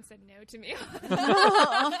one everyone said no to me.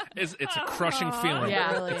 It's a crushing feeling.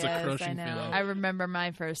 Yeah. It really It's a is, crushing I know. feeling. I remember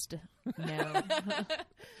my first no.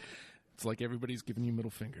 It's like everybody's giving you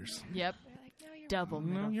middle fingers. Yep. They're like, no, you're Double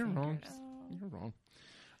No, middle you're fingers. wrong. You're wrong.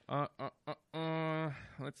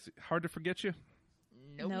 Let's see. Hard to Forget You.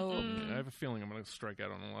 Nope. Nope. I have a feeling I'm going to strike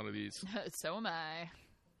out on a lot of these. So am I.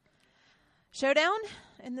 Showdown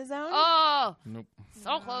in the Zone. Oh, Nope.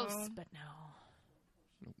 so close, but no.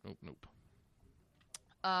 Nope.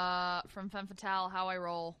 From Femme Fatale, How I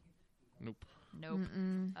Roll. Nope. Nope.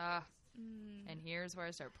 And here's where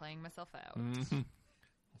I start playing myself out. Mhm.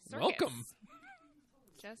 Circus. Welcome.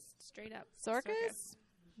 Just straight up Circus?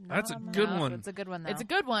 That's a Not good enough. one. It's a good one, though. It's a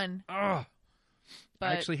good one, Ah, but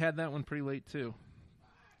I actually had that one pretty late too.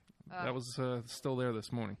 That was still there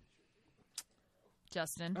this morning.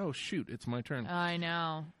 Justin. Oh shoot! It's my turn. I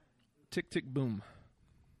know. Tick tick boom.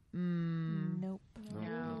 Nope.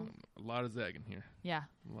 No. A lot of zagging here. Yeah.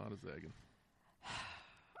 A lot of zagging.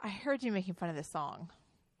 I heard you making fun of this song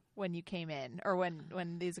when you came in, or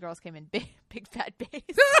when these girls came in. Big fat bass.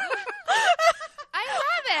 I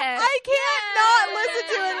love it. I can't not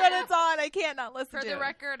listen to it when it's on. I can't not listen For to the it.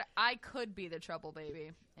 record, I could be the trouble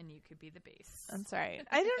baby, and you could be the bass. That's right.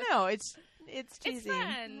 I don't know. It's cheesy.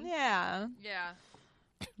 fun. Yeah. Yeah.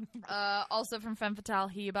 Also from Femme Fatale,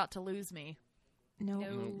 He About to Lose Me. Nope.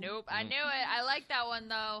 Nope. I knew it. I like that one,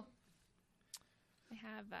 though. I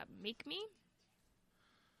have "Make Me."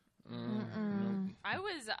 Nope. I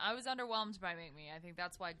was underwhelmed by Make Me. I think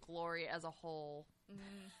that's why Glory as a whole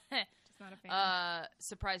Just not a fan.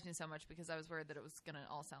 surprised me so much because I was worried that it was going to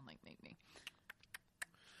all sound like Make Me.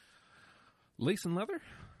 Lace and Leather.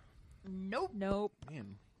 Nope.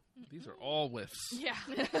 Man, these are all whiffs. Yeah.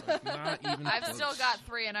 Like, not even I've close. still got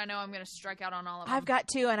 3, and I know I'm going to strike out on all of them. I've got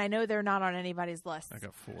 2, and I know they're not on anybody's list. I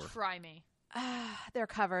got 4. Try me. They're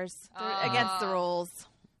covers. They're against the rules.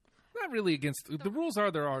 Not really against the rules.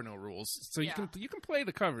 There are no rules. So Yeah. you can play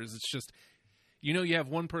the covers. It's just you have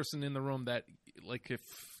one person in the room that like if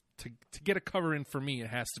to get a cover in for me, it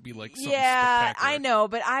has to be like something Yeah, spectacular. I know,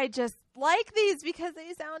 but I just like these because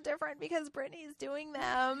they sound different because Britney's doing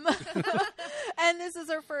them. And this is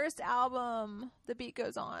her first album. The Beat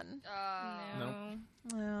Goes On. No.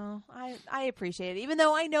 Well, I appreciate it, even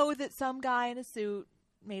though I know that some guy in a suit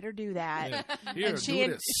made her do that. Yeah. Here, And do she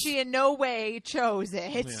this. in no way chose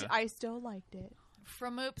it. Yeah. I still liked it.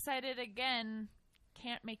 From Oops, I Did It Again,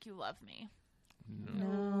 Can't Make You Love Me.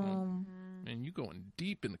 No. Man, you going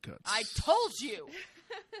deep in the cuts. I told you.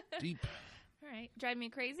 Deep. All right, "Drive Me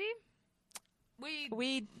Crazy."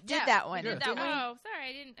 We did Yeah, that one. we did that didn't we? one. Oh, sorry,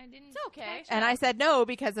 I didn't. It's okay. catch And that. I said no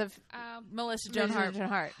because of Melissa Joan Hart. Joan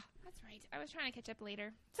Hart. That's right. I was trying to catch up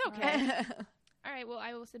later. It's okay. All right. Well,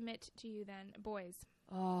 I will submit to you then, "Boys."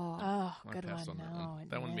 Oh, I good passed one. on that No, one.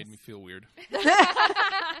 That one made me feel weird.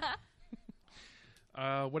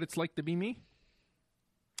 What it's like to be me?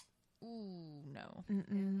 Ooh, no.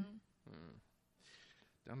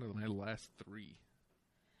 Down to my last 3.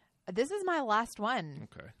 This is my last one.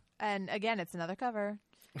 Okay. And again, it's another cover.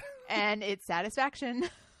 And it's Satisfaction.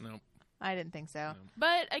 Nope. I didn't think so. No.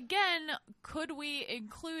 But again, could we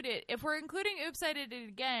include it? If we're including Oops, I Did It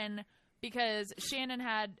Again because Shannon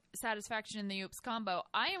had Satisfaction in the Oops combo,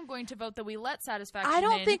 I am going to vote that we let Satisfaction I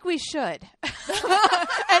don't in. think we should.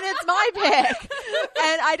 And it's my pick.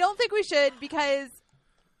 And I don't think we should because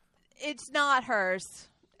it's not hers.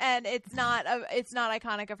 And it's not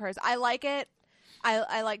iconic of hers. I like it.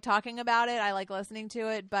 I like talking about it. I like listening to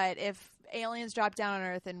it. But if aliens dropped down on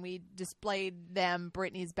Earth and we displayed them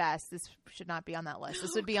Britney's best, this should not be on that list.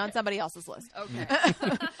 This would be on somebody else's list. Okay.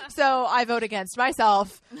 So I vote against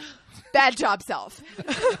myself. Bad job, self.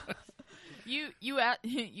 You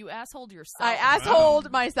assholed yourself. I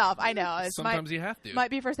assholed myself. I know. It's Sometimes you have to.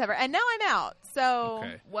 might be first ever. And now I'm out. So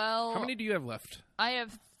Okay. Well, How many do you have left? I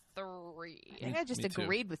have 3. I think I just Me too.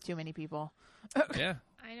 agreed with too many people. Yeah.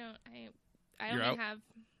 I You're only out? have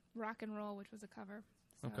Rock and Roll, which was a cover.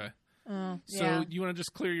 So. Okay. So So you want to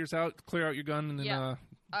just clear yours out, clear out your gun, and then. Yeah.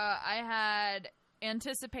 I had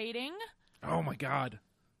Anticipating. Oh my God,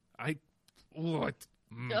 I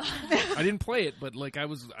didn't play it, but like I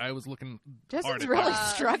was looking. hard Justin's at really it.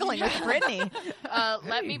 struggling with Britney.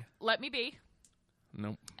 Let me be,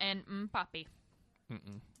 Nope. and Poppy.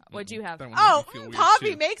 Mm-mm. What'd you have? That one Oh, made me feel weird,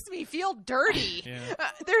 Poppy too. makes me feel dirty. Yeah.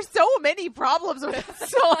 There's so many problems with this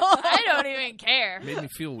song. I don't even care. Made me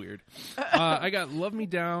feel weird. I got Love Me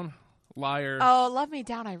Down, Liar, Oh, Love Me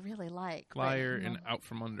Down I really like. but, Liar, you know. and Out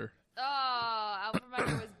From Under. Oh, Out From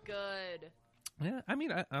Under was good. Yeah, I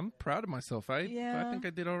mean, I'm proud of myself. I think I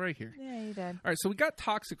did all right here. Yeah, you did. All right, so we got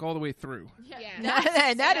Toxic all the way through. Yeah.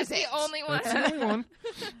 And that is That's it. the only one. That's the only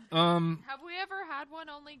one. Have we ever had one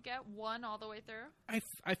only get 1 all the way through?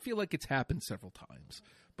 I feel like it's happened several times,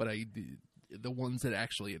 but the ones that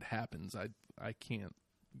actually it happens, I can't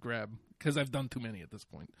grab because I've done too many at this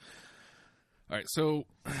point. All right, so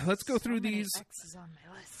let's go through these. X's on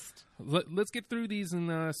my list. Let's get through these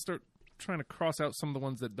and start trying to cross out some of the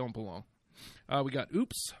ones that don't belong. We got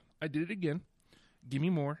Oops, I Did It Again, Gimme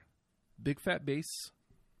More, Big Fat Bass,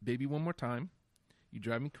 Baby One More Time, You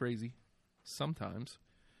Drive Me Crazy, Sometimes,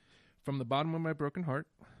 From the Bottom of My Broken Heart,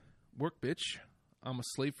 Work Bitch, I'm a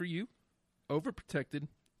Slave for You, Overprotected,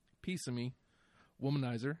 Piece of Me,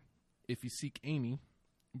 Womanizer, If You Seek Amy,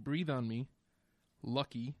 Breathe on Me,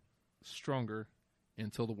 Lucky, Stronger,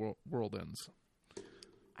 Until the World Ends.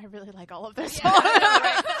 I really like all of their songs.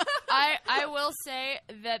 I will say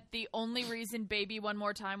that the only reason Baby One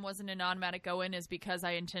More Time wasn't an automatic go-in is because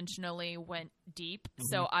I intentionally went deep.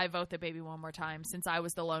 So I vote that Baby One More Time. Since I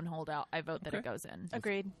was the lone holdout, I vote that it goes in.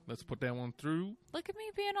 Agreed. Let's put that one through. Look at me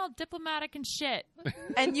being all diplomatic and shit.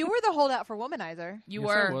 And you were the holdout for Womanizer. You Yes,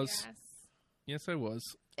 were. I was. Yes. Yes, I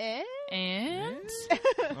was. And?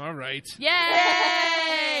 All right.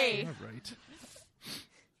 Yay! All right.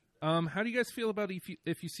 How do you guys feel about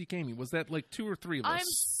If You Seek Amy? Was that like 2 or 3 lists? I'm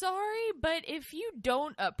sorry, but if you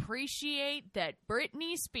don't appreciate that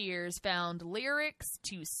Britney Spears found lyrics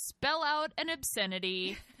to spell out an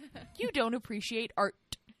obscenity, you don't appreciate art.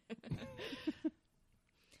 I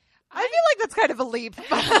feel like that's kind of a leap, but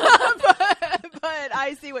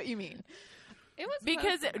I see what you mean. It was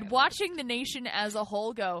Because close to my watching the nation as a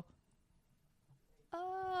whole go, oh.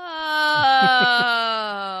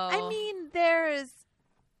 I mean, there's.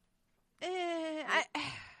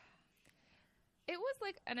 It was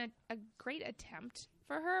like a great attempt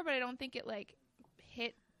for her, but I don't think it like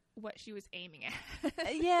hit what she was aiming at.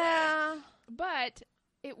 Yeah. But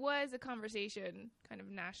it was a conversation kind of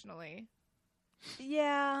nationally.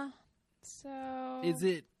 Yeah. So Is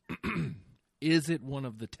it is it one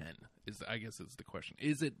of the 10? I guess is the question.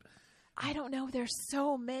 Is it? I don't know. There's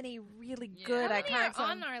so many really good how many iconic are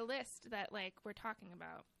on songs. our list that like we're talking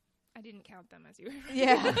about? I didn't count them as you were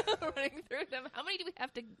Yeah. running through them. How many do we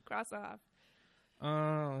have to cross off?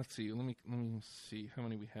 Let's see. Let me see how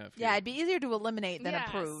many we have here. Yeah, it'd be easier to eliminate than Yes.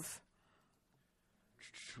 approve.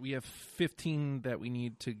 We have 15 that we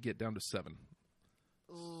need to get down to 7.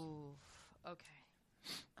 Ooh, okay.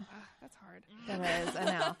 That's hard. That is, I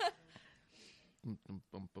know.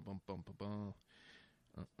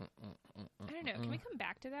 I don't know. Can we come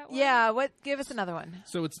back to that one? Yeah, give us another one.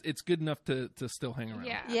 So it's good enough to still hang around.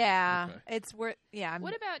 Yeah. Yeah, Okay. it's worth. Yeah,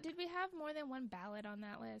 What about? Did we have more than one ballad on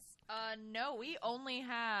that list? No, we only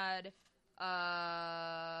had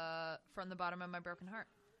From the Bottom of My Broken Heart.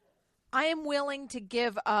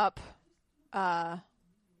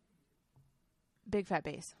 Big fat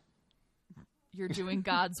bass. You're doing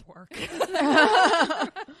God's work.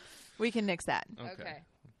 We can nix that. Okay.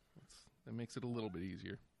 That makes it a little bit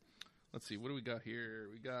easier. Let's see. What do we got here?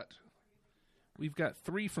 We've got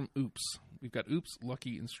 3 from Oops. We've got Oops,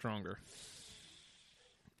 Lucky, and Stronger.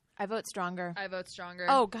 I vote Stronger. I vote Stronger.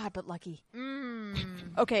 Oh, God, but Lucky.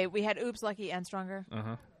 Okay, we had Oops, Lucky, and Stronger.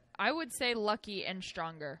 Uh-huh. I would say Lucky and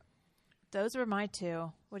Stronger. Those were my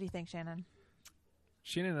 2. What do you think, Shannon?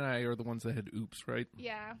 Shannon and I are the ones that had Oops, right?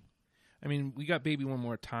 Yeah. I mean, we got Baby One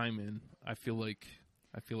More Time in. I feel like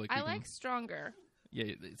I like Stronger.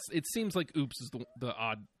 Yeah, it seems like Oops is the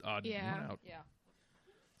odd one out. Yeah.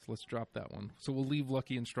 So let's drop that one. So we'll leave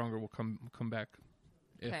Lucky and Stronger. We'll come back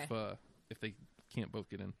if they can't both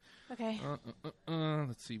get in. Okay.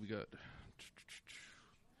 Let's see. We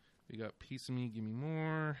got Piece of Me, Give Me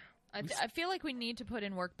More. I feel like we need to put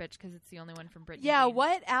in Work Bitch because it's the only one from Britney. Yeah, Jean.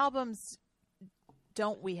 what albums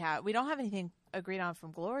don't we have? We don't have anything agreed on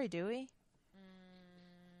from Glory, do we?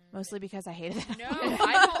 Mostly because I hated it. No,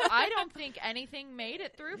 I don't think anything made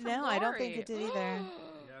it through from No, Glory. I don't think it did either. Yeah,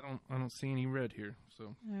 I don't see any red here. So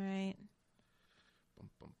All right.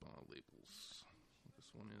 Labels.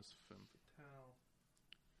 This one is Femme Fatale.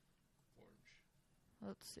 Orange.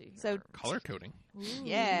 Let's see. So Color coding.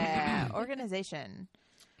 yeah, organization.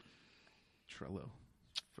 Trello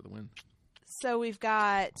for the win. So we've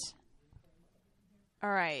got. All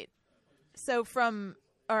right. So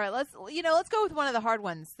all right, let's go with one of the hard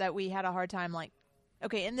ones that we had a hard time like.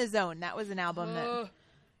 Okay, In the Zone. That was an album that.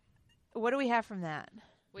 What do we have from that?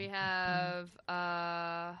 We have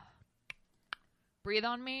Breathe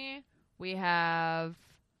on Me. We have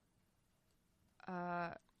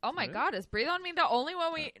oh my God, is Breathe on Me the only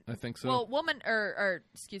one we I think so. Well, Woman or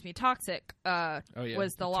excuse me, Toxic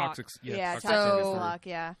was the lock. Toxic, Toxic So- was the lock,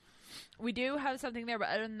 yeah. We do have something there, but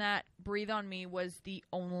other than that, Breathe on Me was the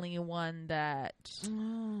only one that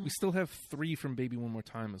We still have 3 from Baby One More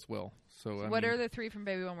Time as well. So What are the 3 from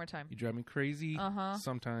Baby One More Time? You Drive Me Crazy.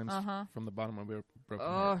 Sometimes From the Bottom of My Broken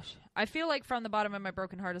Heart. I feel like From the Bottom of My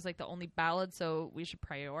Broken Heart is like the only ballad, so we should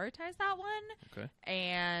prioritize that one. Okay.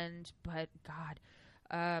 But God,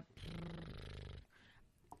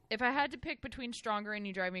 if I had to pick between Stronger and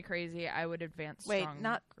You Drive Me Crazy, I would advance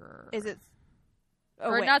Stronger. Is it?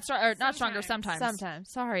 Not Stronger. Sometimes.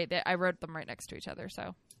 Sometimes. Sorry, I wrote them right next to each other.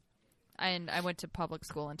 So, and I went to public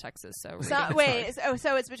school in Texas. So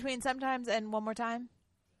so it's between Sometimes and One More Time.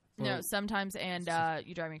 No, Sometimes and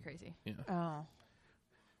You Drive Me Crazy. Yeah. Oh.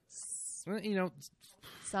 Well,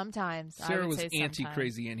 Sometimes. Sarah was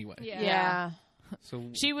anti-crazy anyway. Yeah. So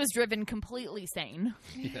she was driven completely sane.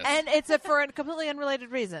 Yes. And it's for a completely unrelated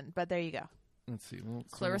reason, but there you go. Let's see. Well,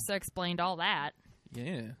 Clarissa explained all that.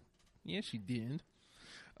 Yeah. Yeah, she did.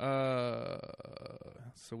 So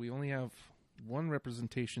we only have one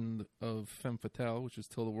representation of Femme Fatale, which is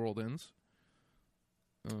Till the World Ends.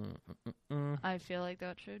 I feel like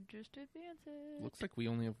that should just advance it. Looks like we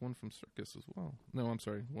only have one from Circus as well. No, I'm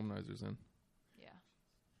sorry. Womanizer's in. Yeah.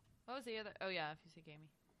 What was the other? Oh, yeah, if you say Gamey.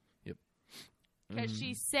 Yep. Because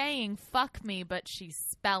she's saying fuck me, but she's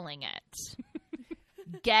spelling it.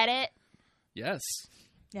 Get it? Yes.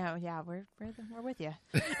 Yeah, we're with you.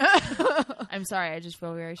 I'm sorry, I just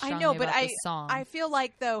feel very strongly I know, but about this song. I feel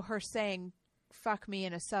like though her saying "fuck me"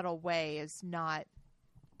 in a subtle way is not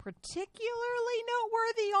particularly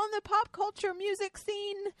noteworthy on the pop culture music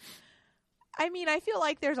scene. I mean, I feel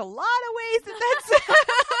like there's a lot of ways that's.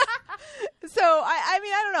 So I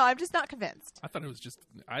mean, I don't know. I'm just not convinced. I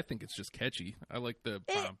think it's just catchy. I like the.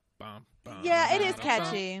 Yeah, it is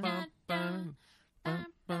catchy.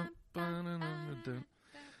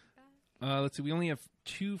 Let's see. We only have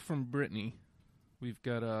 2 from Britney. We've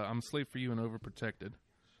got I'm a Slave for You and Overprotected.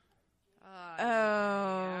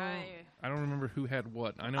 I don't remember who had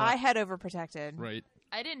what. I know I had Overprotected. Right.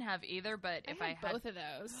 I didn't have either, but if I had both of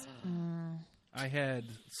those, I had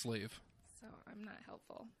Slave. so I'm not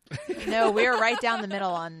helpful. No, we were right down the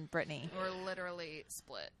middle on Britney. we're literally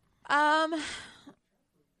split. I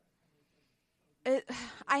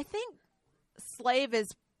think Slave is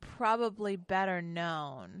probably better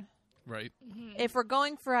known. Right. Mm-hmm. If we're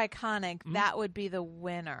going for iconic, that would be the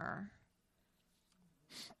winner.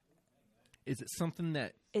 Is it something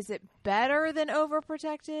that... Is it better than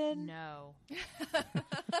Overprotected? No.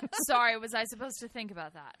 Sorry, was I supposed to think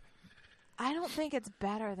about that? I don't think it's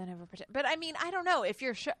better than Overprotected. But I mean, I don't know. If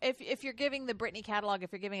you're if you're giving the Britney catalog,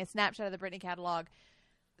 if you're giving a snapshot of the Britney catalog,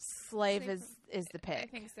 Slave is the pick. I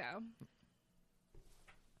think so.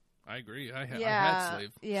 I agree. I had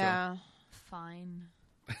Slave. Yeah. So. Fine.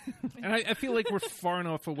 And I feel like we're far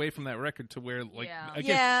enough away from that record to where, like,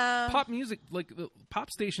 again, Yeah. pop music, like the pop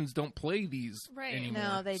stations don't play these anymore.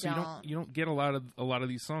 No, they don't. You don't get a lot of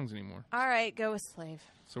these songs anymore. All right, go with Slave.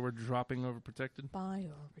 So we're dropping Overprotected. Bye,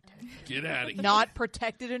 Overprotected. Get out of here. Not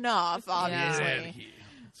protected enough, obviously. Get out of here.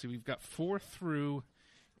 So we've got 4 through,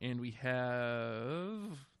 and we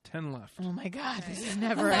have 10 left. Oh my God, this is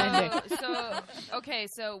never ending.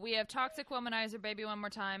 So we have Toxic Womanizer, Baby One More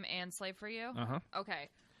Time, and Slave for You. Okay.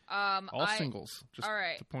 All singles, just all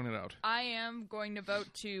right. to point it out. I am going to vote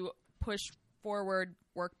to push forward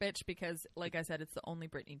Work Bitch because, like I said, it's the only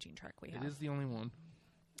Britney Jean track we have. It is the only one.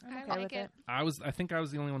 I okay like it. I think I was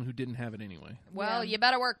the only one who didn't have it anyway. Well, you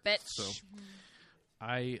better work, bitch. So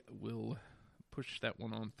I will push that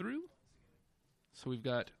one on through. So we've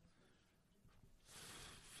got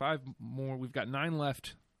 5 more. We've got 9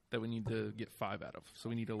 left that we need to get 5 out of. So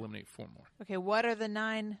we need to eliminate 4 more. Okay, what are the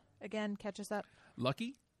 9 again? Catch us up.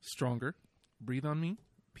 Lucky, Stronger, Breathe on Me,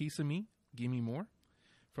 Piece of Me, Give Me More,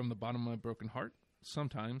 From the Bottom of My Broken Heart,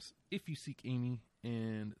 Sometimes, If You Seek Amy,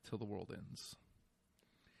 and Till the World Ends.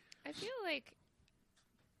 I feel like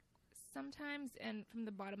Sometimes and From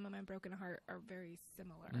the Bottom of My Broken Heart are very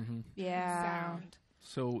similar. Yeah. Sound.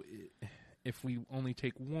 So if we only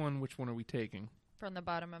take one, which one are we taking? From the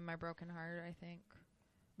Bottom of My Broken Heart, I think.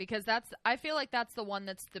 Because I feel like that's the one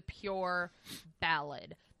that's the pure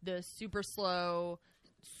ballad. The super slow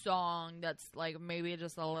song that's like maybe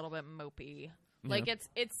just a little bit mopey. Like it's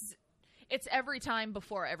Every Time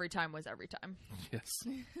before Every Time was Every Time. Yes.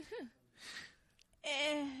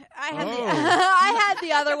 I had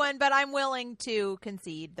the other one, but I'm willing to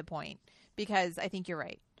concede the point because I think you're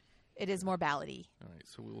right. It is more ballady. All right,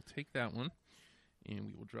 so we will take that one, and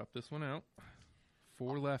we will drop this one out.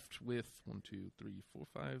 4 left with 1, 2, 3, 4,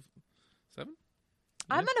 5, 7.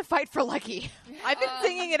 I'm going to fight for Lucky. I've been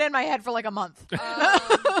singing it in my head for like a month.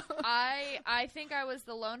 I think I was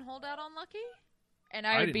the lone holdout on Lucky. And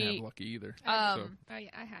I would didn't have Lucky either. Oh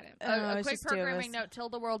yeah, I had it. A quick programming note: "Till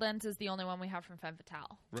the World Ends" is the only one we have from Femme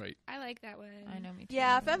Fatale. Right. I like that one. I know, me too.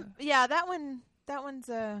 Yeah, that one's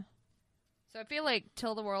So I feel like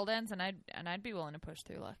 "Till the World Ends," and I'd be willing to push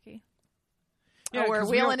through Lucky. Yeah, we're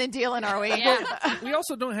wheeling and dealing, are we? Yeah. We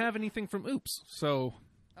also don't have anything from Oops, so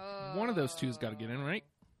one of those two's got to get in, right?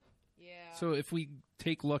 Yeah. So if we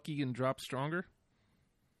take Lucky and drop Stronger.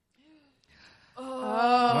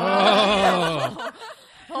 Oh.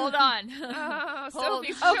 Hold on.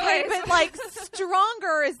 Sophie's Okay, choice. but like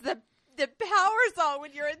Stronger is the power song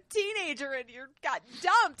when you're a teenager and you got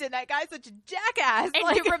dumped and that guy's such a jackass. And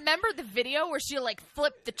like, you remember the video where she like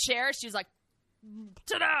flipped the chair? She was like,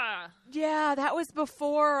 ta-da! yeah, that was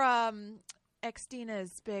before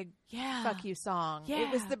Xtina's big "Fuck You" song.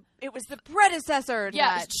 Yeah. It was the predecessor. To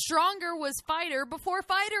Yeah, that. Stronger was Fighter before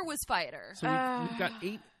Fighter was Fighter. So we've got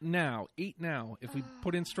 8 now. 8 now. If we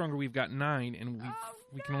put in Stronger, we've got 9, and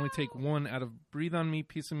we can only take 1 out of Breathe on Me,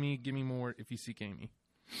 Piece of Me, Give Me More, If You Seek Amy.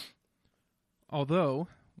 Although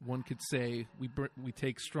one could say we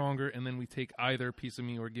take Stronger and then we take either Piece of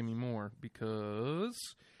Me or Give Me More because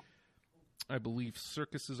I believe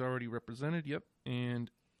Circus is already represented. Yep,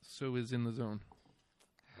 and so is In the Zone.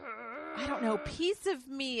 I don't know. "Piece of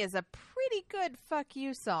Me" is a pretty good "Fuck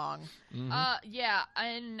You" song. Yeah,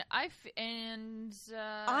 and I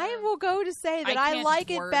will go to say that I can't like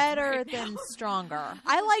it word better right than now. Stronger.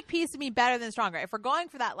 I like "Piece of Me" better than Stronger. If we're going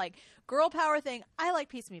for that like girl power thing, I like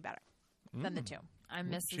 "Piece of Me" better than the two. I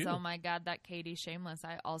miss this. Oh my God, that Katie Shameless.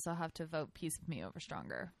 I also have to vote Piece of Me over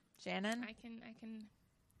Stronger. Shannon? I can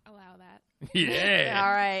allow that. Yeah.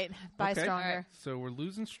 All right. Bye, Okay. Stronger. All right. So we're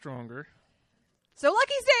losing Stronger. So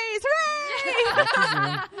Lucky stays.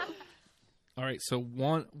 Hooray! All right, so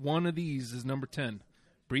one of these is number 10.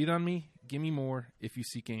 Breathe on Me, Give Me More, If You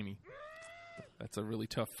Seek Amy. That's a really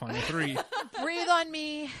tough final 3. Breathe on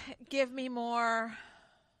Me. Give me more.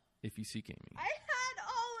 If You Seek Amy. I had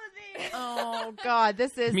all of these. Oh, God.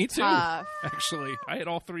 This is Me too. tough. Actually, I had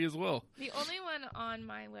all 3 as well. The only one on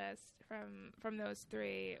my list from those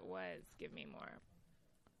 3 was Give Me More.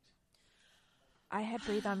 I had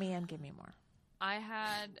Breathe on Me and Give Me More.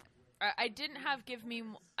 I didn't have Give Me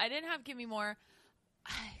More.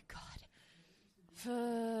 God.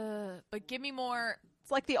 But Give Me More. It's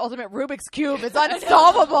like the ultimate Rubik's Cube. It's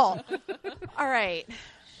unsolvable. All right.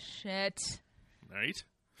 Shit. Right?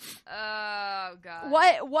 Oh, God.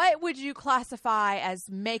 What would you classify as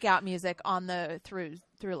make-out music on the through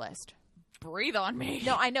list? Breathe on Me.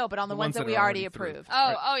 No, I know, but on the ones that we are already through. approved.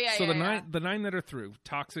 Oh, yeah, So yeah, the 9 that are through: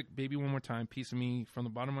 Toxic, Baby One More Time, Piece of Me, From the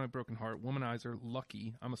Bottom of My Broken Heart, Womanizer,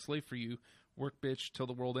 Lucky, I'm a Slave for You, Work Bitch, Till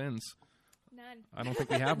the World Ends. None. I don't think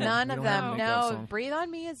we have one. None We of don't have a them. makeout No, song. Breathe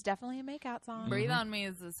on Me is definitely a makeout song. Breathe on Me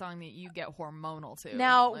is the song that you get hormonal to.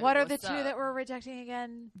 Now, Like, what are the what's two up? that we're rejecting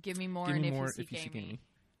again? Give Me More Give and me If more You See if you see Gamey. Gamey.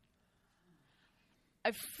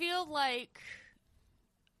 I feel like,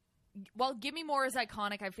 well, Give Me More is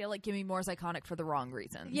iconic. I feel like Give Me More is iconic for the wrong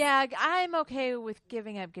reasons. Yeah, I'm okay with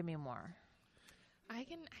giving up Give Me More. I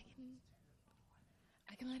can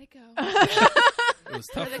let it go. It was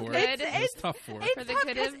tough For the for good. it. It was tough for it. For the tough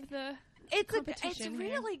good 'cause of the It's competition here.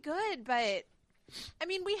 really good, but I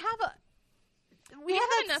mean, we have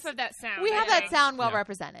enough of that sound. We have I that think. sound well Yeah.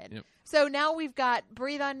 represented. Yep. So now we've got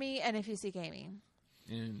Breathe on Me and If You See Gamey.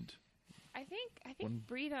 And I think One-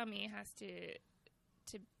 Breathe on Me has to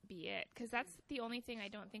be it, because that's the only thing I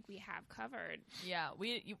don't think we have covered. Yeah,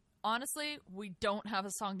 honestly, we don't have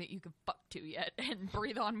a song that you can fuck to yet, and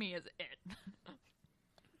Breathe on Me is it.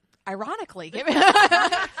 Ironically,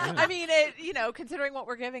 I mean, considering what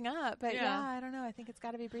we're giving up, but Yeah. yeah, I don't know. I think it's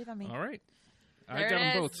got to be Breathe on Me. all right, I There got it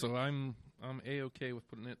them is. both, so I'm A-okay with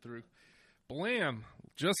putting it through. Blam!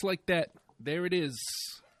 Just like that. There it is.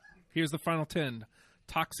 Here's the final 10.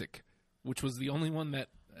 Toxic, which was the only one that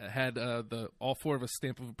had all four of us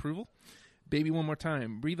stamp of approval. Baby One More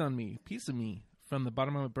Time, Breathe on Me, Piece of Me, From the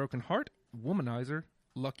Bottom of a Broken Heart, Womanizer,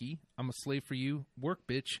 Lucky, I'm a Slave for You, Work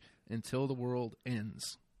Bitch, Until the World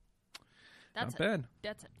Ends. That's Not bad.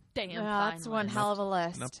 That's a damn Yeah, fine that's one list. hell of a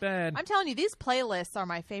list. Not bad. I'm telling you, these playlists are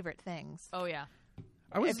my favorite things. Oh, yeah.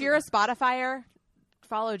 If you're a Spotifyer,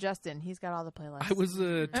 follow Justin. He's got all the playlists. I was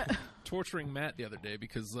torturing Matt the other day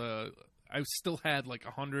because I still had like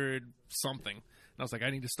 100 something. And I was like, I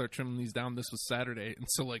need to start trimming these down. This was Saturday. And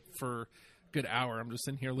so like for a good hour, I'm just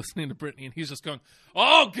in here listening to Brittany and he's just going,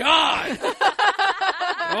 oh God,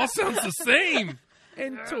 it all sounds the same.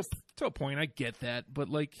 And to a point, I get that. But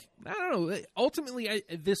like, I don't know. Ultimately,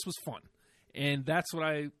 this was fun. And that's what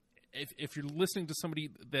if you're listening to somebody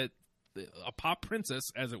that, a pop princess,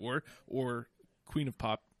 as it were, or Queen of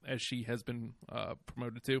Pop, as she has been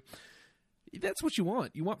promoted to, that's what you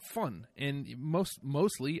want. You want fun, and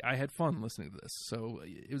mostly I had fun listening to this. So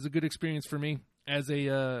it was a good experience for me as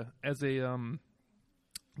a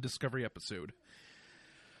Discovery episode.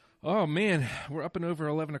 Oh man, we're up and over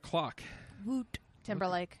 11 o'clock. Woot.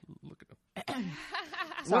 Timberlake. Look at them.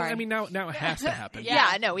 Sorry. Well, I mean now it has to happen.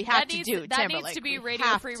 Yeah, no, we have that to needs, do That Timberlake. needs to be We Radio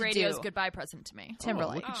have Free to Radio's do goodbye present to me.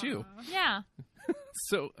 Timberlake. Oh, look at you. Yeah.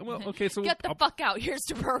 So well, okay. So Get the fuck out. Here's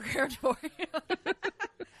the program for you.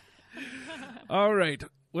 All right.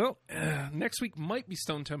 Well, next week might be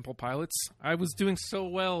Stone Temple Pilots. I was doing so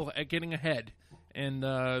well at getting ahead, and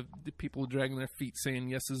the people dragging their feet saying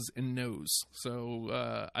yeses and nos.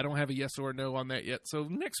 So I don't have a yes or a no on that yet. So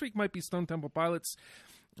next week might be Stone Temple Pilots.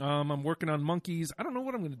 I'm working on Monkeys. I don't know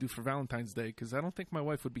what I'm going to do for Valentine's Day because I don't think my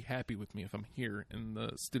wife would be happy with me if I'm here in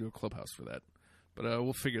the studio clubhouse for that. But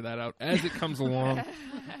we'll figure that out as it comes along.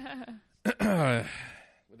 With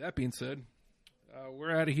that being said,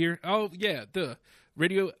 we're out of here. Oh, yeah,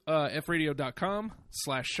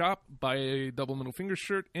 fradio.com/shop. Buy a double middle finger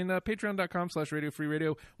shirt. And patreon.com/Radio Free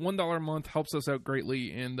Radio. $1 a month helps us out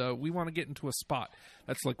greatly. And we want to get into a spot.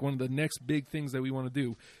 That's like one of the next big things that we want to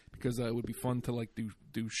do. Because it would be fun to like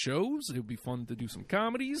do shows. It would be fun to do some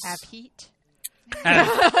comedies. Have heat.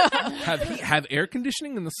 Have air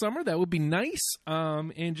conditioning in the summer. That would be nice.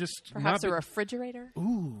 And just Perhaps not a refrigerator.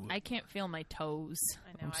 Ooh. I can't feel my toes. I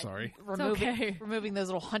know. I'm sorry. Removing those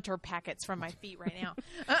little hunter packets from my feet right now.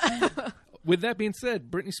 With that being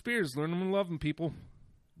said, Britney Spears, learn them and love them, people.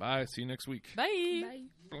 Bye. See you next week. Bye. Bye.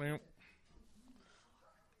 Blam.